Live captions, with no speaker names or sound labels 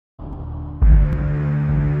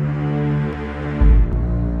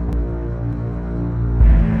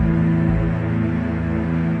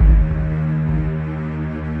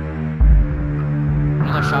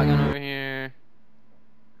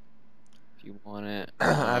want it.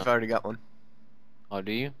 I've already got one. Oh,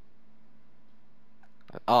 do you?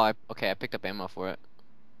 Oh, okay. I picked up ammo for it.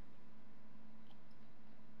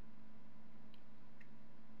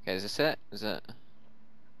 Okay, is this it? Is it?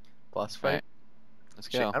 Boss All fight. right, let's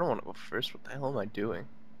Shit, go. I don't want to go first. What the hell am I doing?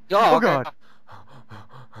 Oh, Oh okay. god!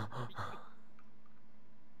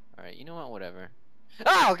 All right, you know what? Whatever.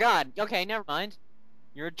 Oh God. Okay, never mind.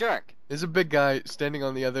 You're a jerk. There's a big guy standing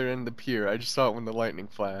on the other end of the pier. I just saw it when the lightning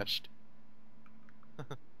flashed. How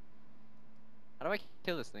do I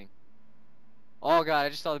kill this thing? Oh God, I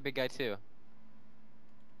just saw the big guy too.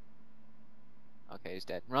 Okay, he's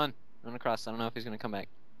dead. Run. Run across. I don't know if he's gonna come back.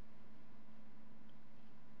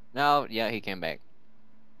 No, yeah, he came back.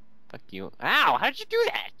 Fuck you. Ow! How did you do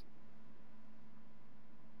that?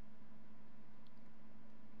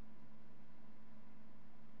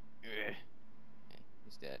 Ugh. Okay,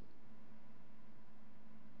 he's dead.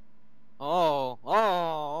 Oh, oh,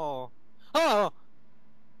 oh, oh!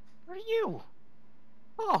 Where are you?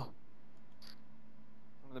 Oh,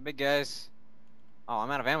 one of the big guys. Oh,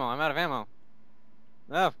 I'm out of ammo. I'm out of ammo.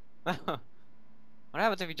 No. What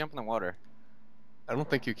happens if you jump in the water? I don't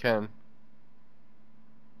think you can.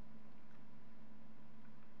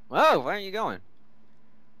 Whoa, where are you going?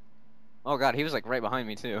 Oh God, he was like right behind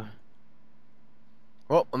me too.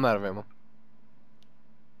 Well, I'm out of ammo.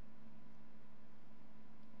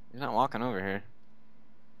 He's not walking over here.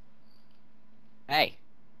 Hey.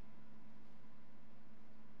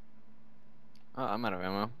 Oh, I'm out of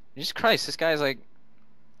ammo. Jesus Christ, this guy's like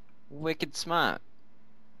wicked smart.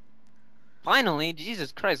 Finally,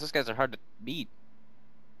 Jesus Christ, those guys are hard to beat.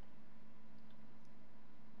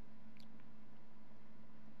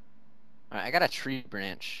 Alright, I got a tree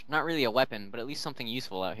branch. Not really a weapon, but at least something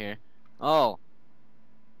useful out here. Oh.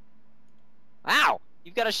 Ow!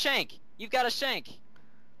 You've got a shank! You've got a shank!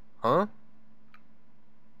 Huh?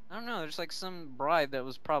 I don't know, there's like some bride that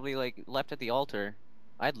was probably like left at the altar.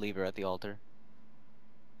 I'd leave her at the altar.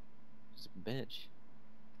 She's a bitch.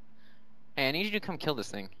 Hey, I need you to come kill this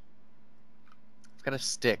thing. I've got a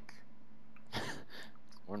stick.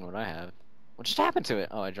 More than what I have. What just happened to it?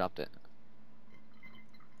 Oh, I dropped it.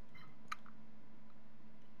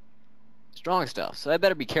 Strong stuff, so I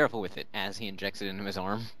better be careful with it as he injects it into his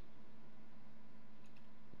arm.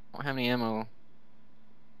 I don't have any ammo.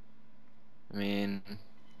 I mean...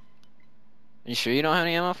 Are you sure you don't have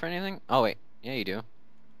any ammo for anything? Oh, wait. Yeah, you do. Am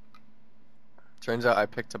Turns out I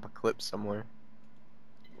picked up a clip somewhere.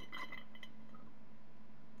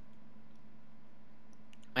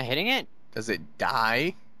 I hitting it? Does it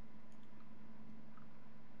die?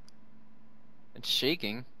 It's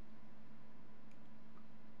shaking.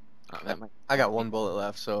 Oh, that might... I got one bullet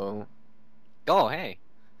left, so... Oh, hey.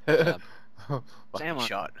 Good job. Lucky ammo.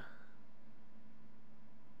 shot.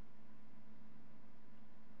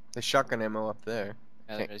 There's shotgun ammo up there.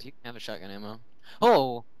 Yeah, Can't- there is. You can have a shotgun ammo.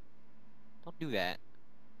 Oh! Don't do that.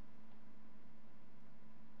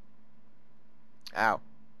 Ow.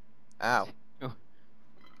 Ow. Oh.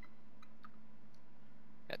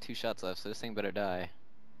 Got 2 shots left, so this thing better die.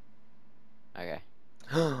 Okay.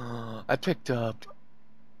 I picked up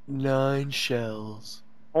 9 shells.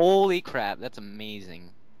 Holy crap, that's amazing.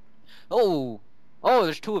 Oh! Oh,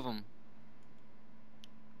 there's 2 of them.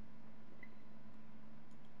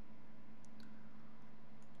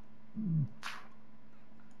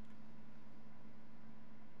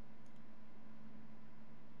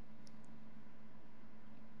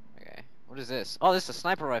 Okay. What is this? Oh, this is a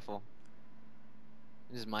sniper rifle.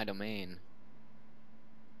 This is my domain.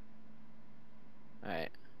 Alright.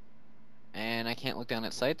 And I can't look down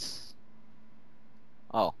at sights?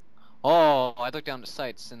 Oh. Oh, I look down at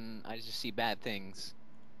sights and I just see bad things.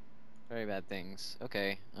 Very bad things.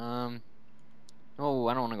 Okay. Oh,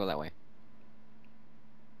 I don't want to go that way.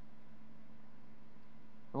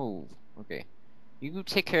 Oh, okay. You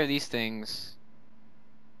take care of these things.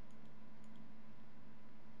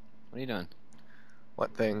 What are you doing?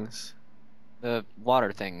 What things? The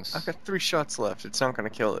water things. I've got 3 shots left. It's not gonna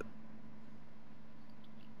kill it.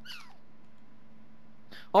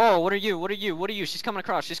 Oh, what are you? What are you? What are you? She's coming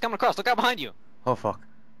across. She's coming across. Look out behind you. Oh fuck.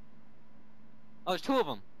 Oh, there's 2 of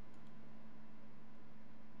them.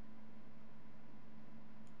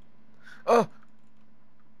 Oh!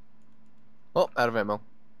 Oh, out of ammo.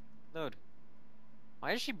 Load.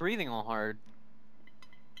 Why is she breathing all hard?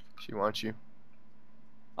 She wants you.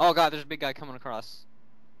 Oh god, there's a big guy coming across.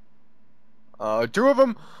 2 of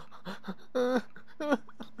them!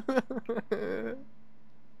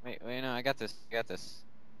 Wait, no, I got this. I got this.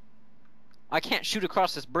 I can't shoot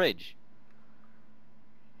across this bridge.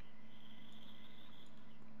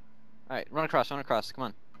 Alright, run across, come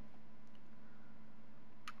on.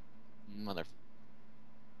 Mother.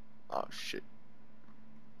 Oh shit.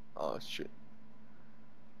 Oh shit.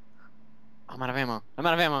 I'm out of ammo. I'm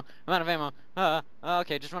out of ammo. I'm out of ammo.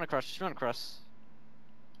 Okay, just run across. Just run across.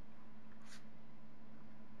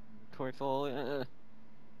 Inventory full.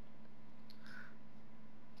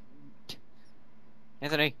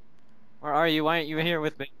 Anthony, where are you? Why aren't you here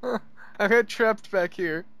with me? I got trapped back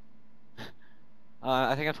here.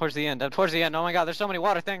 I think I'm towards the end. I'm towards the end. Oh my god, there's so many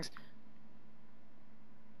water things.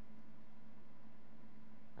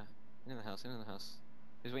 Into the house. Into the house.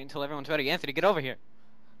 Just wait until everyone's ready. Anthony, get over here.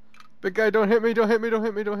 Big guy, don't hit me, don't hit me, don't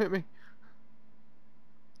hit me, don't hit me.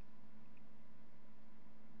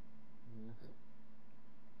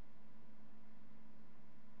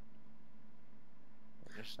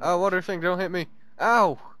 Oh, water thing, don't hit me.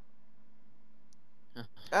 Ow!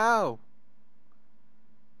 Ow!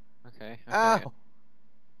 Okay. Ow!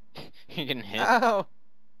 You're getting hit. Ow!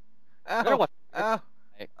 Better Ow! watch. Ow!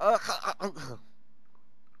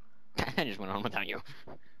 I just went on without you.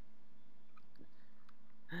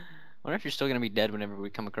 Wonder if you're still gonna be dead whenever we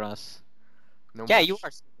come across. No Yeah, more you are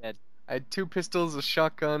still dead. I had 2 pistols, a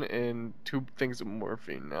shotgun, and 2 things of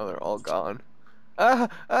morphine. Now they're all gone. Ah!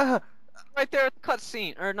 Ah! Right there at the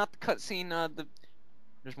cutscene, or not the cutscene.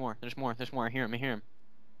 There's more. There's more. There's more. I hear him. I hear him.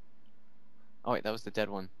 Oh wait, that was the dead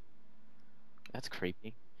one. That's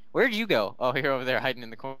creepy. Where'd you go? Oh, you're over there hiding in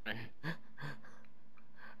the corner.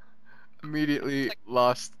 Immediately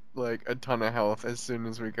lost like a ton of health as soon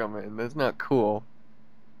as we come in. That's not cool.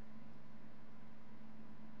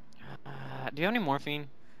 Do you have any morphine?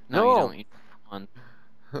 No, you No! don't. You don't.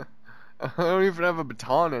 I don't even have a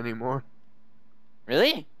baton anymore.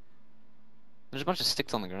 Really? There's a bunch of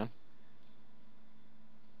sticks on the ground.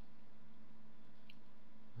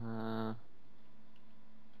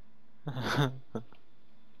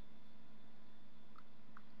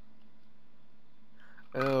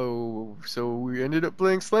 Oh, so we ended up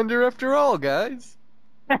playing Slender after all, guys.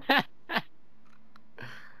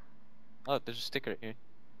 Oh, there's a stick right here.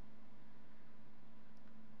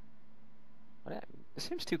 What? This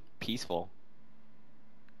seems too peaceful.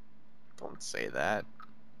 Don't say that.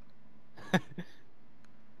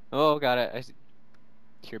 Oh, got it. I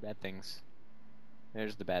hear bad things.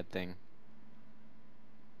 There's the bad thing.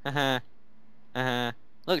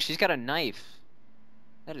 Look, she's got a knife.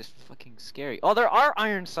 That is fucking scary. Oh, there are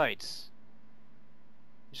iron sights.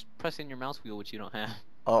 Just press in your mouse wheel, which you don't have.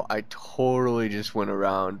 Oh, I totally just went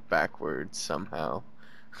around backwards somehow.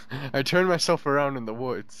 I turned myself around in the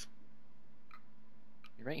woods.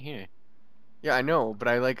 You're right here. Yeah, I know, but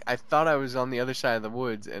I thought I was on the other side of the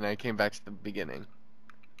woods and I came back to the beginning.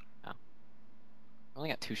 Oh. I only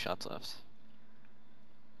got 2 shots left.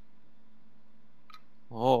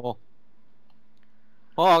 Oh.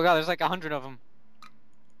 Oh god, there's like 100 of them.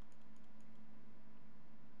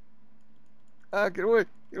 Ah, get away!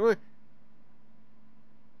 Get away!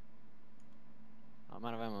 Oh, I'm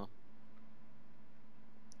out of ammo.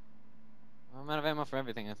 I'm out of ammo for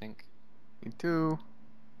everything, I think. Me too.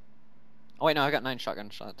 Oh wait, no, I got 9 shotgun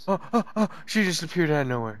shots. Oh, oh, oh! She just appeared out of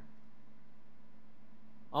nowhere.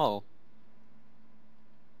 Oh.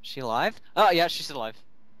 Is she alive? Oh yeah, she's alive.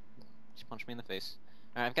 She punched me in the face.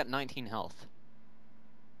 Alright, I've got 19 health.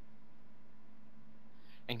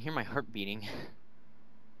 I can hear my heart beating.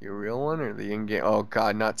 The real one or the in-game? Oh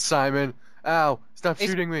god, not Simon! Ow! Stop Hey,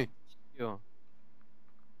 shooting me! you.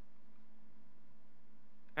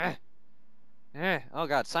 Oh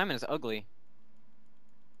god, Simon is ugly.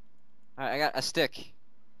 Alright, I got a stick.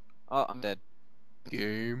 Oh, I'm dead.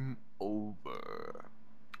 Game over.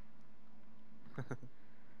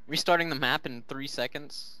 Restarting the map in 3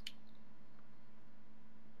 seconds.